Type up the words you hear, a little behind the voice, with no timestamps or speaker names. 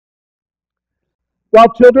Well,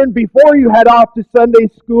 children, before you head off to Sunday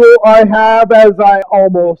school, I have, as I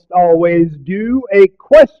almost always do, a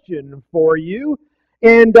question for you.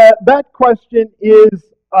 And that question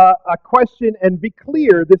is a question, and be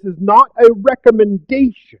clear, this is not a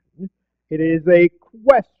recommendation, it is a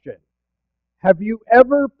question. Have you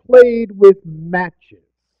ever played with matches?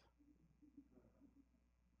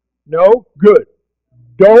 No? Good.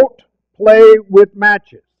 Don't play with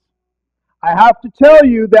matches. I have to tell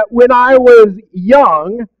you that when I was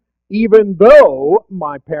young, even though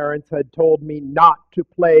my parents had told me not to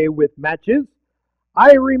play with matches,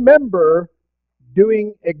 I remember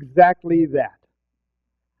doing exactly that.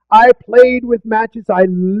 I played with matches. I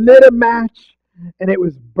lit a match and it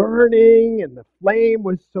was burning and the flame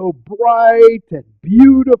was so bright and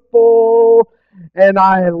beautiful. And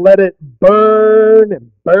I let it burn and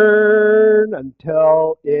burn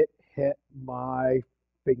until it hit my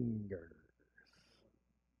finger.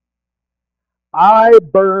 I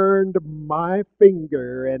burned my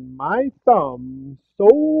finger and my thumb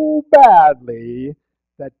so badly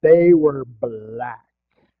that they were black.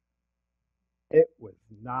 It was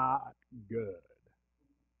not good.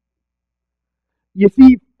 You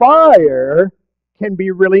see, fire can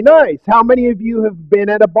be really nice. How many of you have been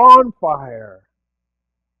at a bonfire?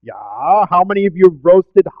 Yeah. How many of you have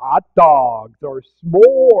roasted hot dogs or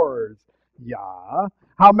s'mores? Yeah.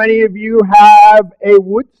 How many of you have a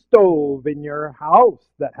wood stove in your house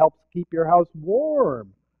that helps keep your house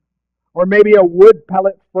warm? Or maybe a wood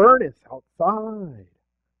pellet furnace outside?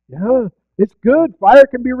 Yeah, it's good. Fire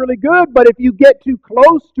can be really good, but if you get too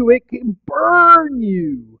close to it, it can burn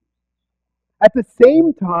you. At the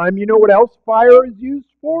same time, you know what else fire is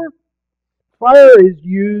used for? Fire is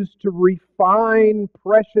used to refine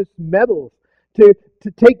precious metals, to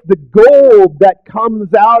take the gold that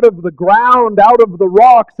comes out of the ground, out of the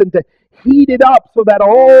rocks, and to heat it up so that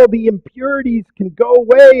all the impurities can go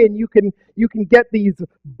away and you can get these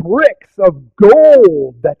bricks of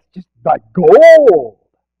gold that's just like gold.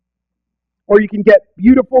 Or you can get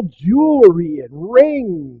beautiful jewelry and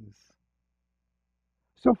rings.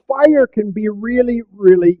 So fire can be really,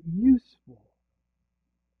 really useful.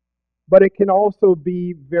 But it can also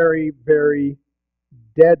be very, very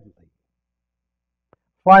deadly.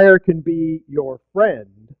 Fire can be your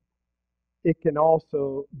friend. It can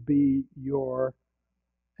also be your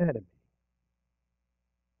enemy.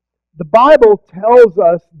 The Bible tells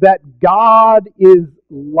us that God is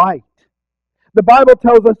light. The Bible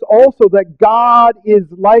tells us also that God is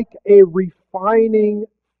like a refining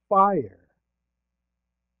fire.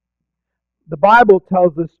 The Bible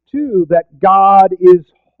tells us too that God is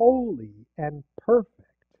holy and perfect.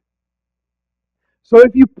 So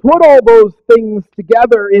if you put all those things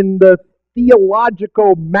together in the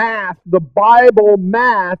theological math, the Bible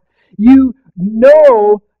math, you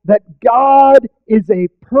know that God is a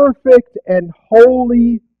perfect and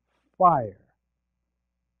holy fire.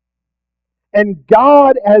 And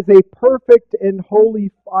God, as a perfect and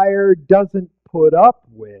holy fire, doesn't put up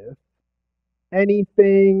with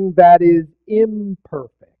anything that is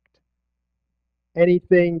imperfect,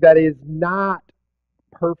 anything that is not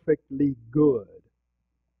perfectly good.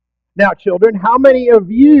 Now, children, how many of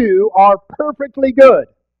you are perfectly good?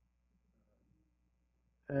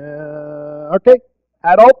 Okay,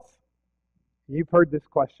 adults, you've heard this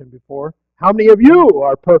question before. How many of you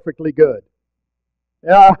are perfectly good?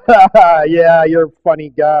 Yeah, you're a funny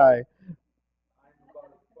guy.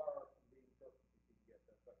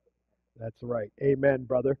 That's right. Amen,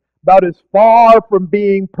 brother. About as far from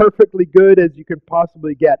being perfectly good as you can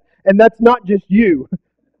possibly get. And that's not just you.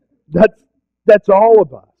 That's all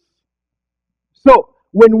of us. So,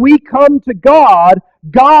 when we come to God,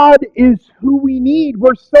 God is who we need.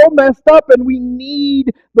 We're so messed up and we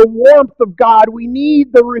need the warmth of God. We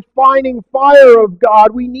need the refining fire of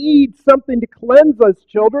God. We need something to cleanse us,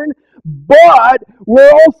 children. But we're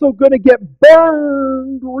also going to get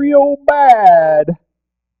burned real bad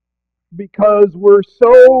because we're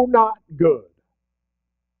so not good.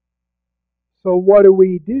 So what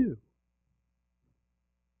do?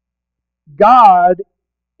 God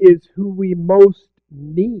is who we most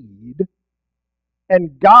need,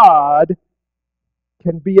 and God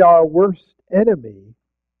can be our worst enemy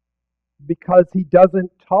because He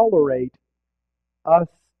doesn't tolerate us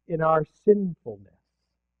in our sinfulness.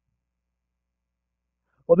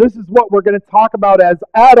 Well, this is what we're going to talk about as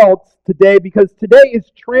adults today, because today is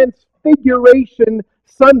Transfiguration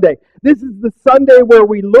Sunday. This is the Sunday where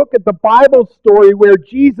we look at the Bible story where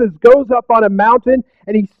Jesus goes up on a mountain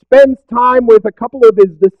and he spends time with a couple of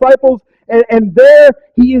his disciples, and there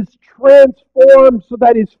he is transformed so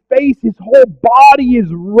that his face, his whole body is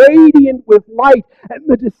radiant with light, and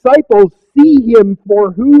the disciples see him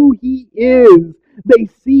for who he is. They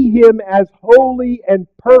see him as holy and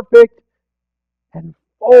perfect and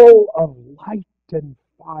full of light and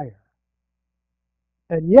fire.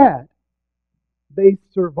 And yet, they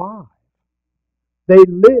survive. They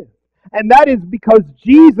live. And that is because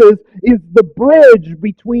Jesus is the bridge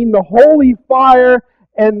between the holy fire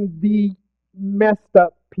and the messed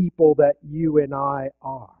up people that you and I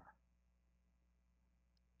are.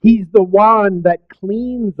 He's the one that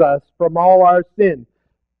cleans us from all our sin.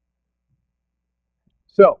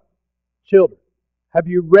 So, children, have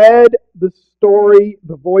you read the story,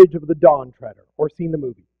 The Voyage of the Dawn Treader, or seen the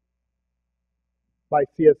movie by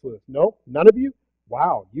C.S. Lewis? No? None of you?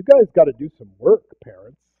 Wow, you guys got to do some work,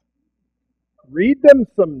 parents. Read them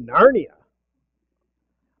some Narnia.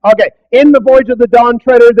 Okay, in The Voyage of the Dawn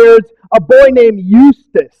Treader, there's a boy named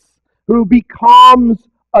Eustace who becomes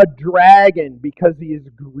a dragon because he is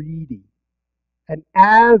greedy. And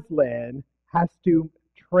Aslan has to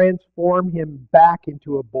transform him back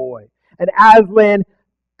into a boy. And Aslan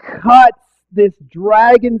cuts this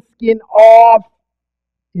dragon skin off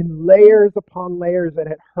in layers upon layers, and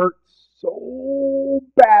it hurts so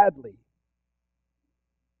badly.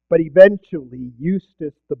 But eventually,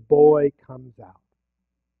 Eustace the boy comes out.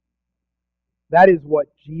 That is what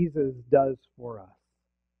Jesus does for us.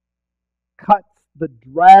 Cuts the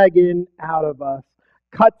dragon out of us,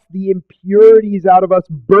 cuts the impurities out of us,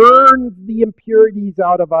 burns the impurities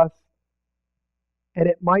out of us. And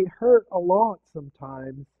it might hurt a lot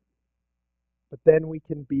sometimes, but then we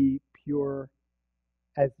can be pure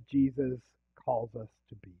as Jesus calls us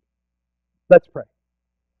to be. Let's pray.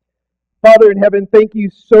 Father in heaven, thank you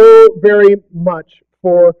so very much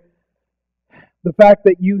for the fact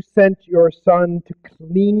that you sent your Son to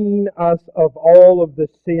clean us of all of the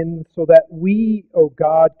sins so that we, O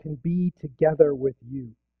God, can be together with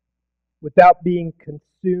you without being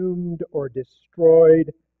consumed or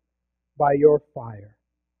destroyed by your fire.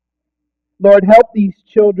 Lord, help these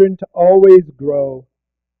children to always grow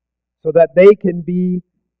so that they can be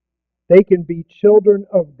children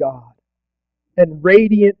of God and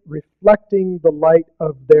radiant, reflecting the light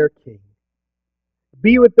of their King.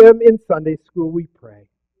 Be with them in Sunday school, we pray.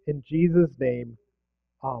 In Jesus' name,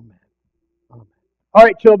 amen. Amen. All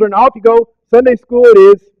right, children, off you go. Sunday school it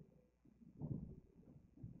is.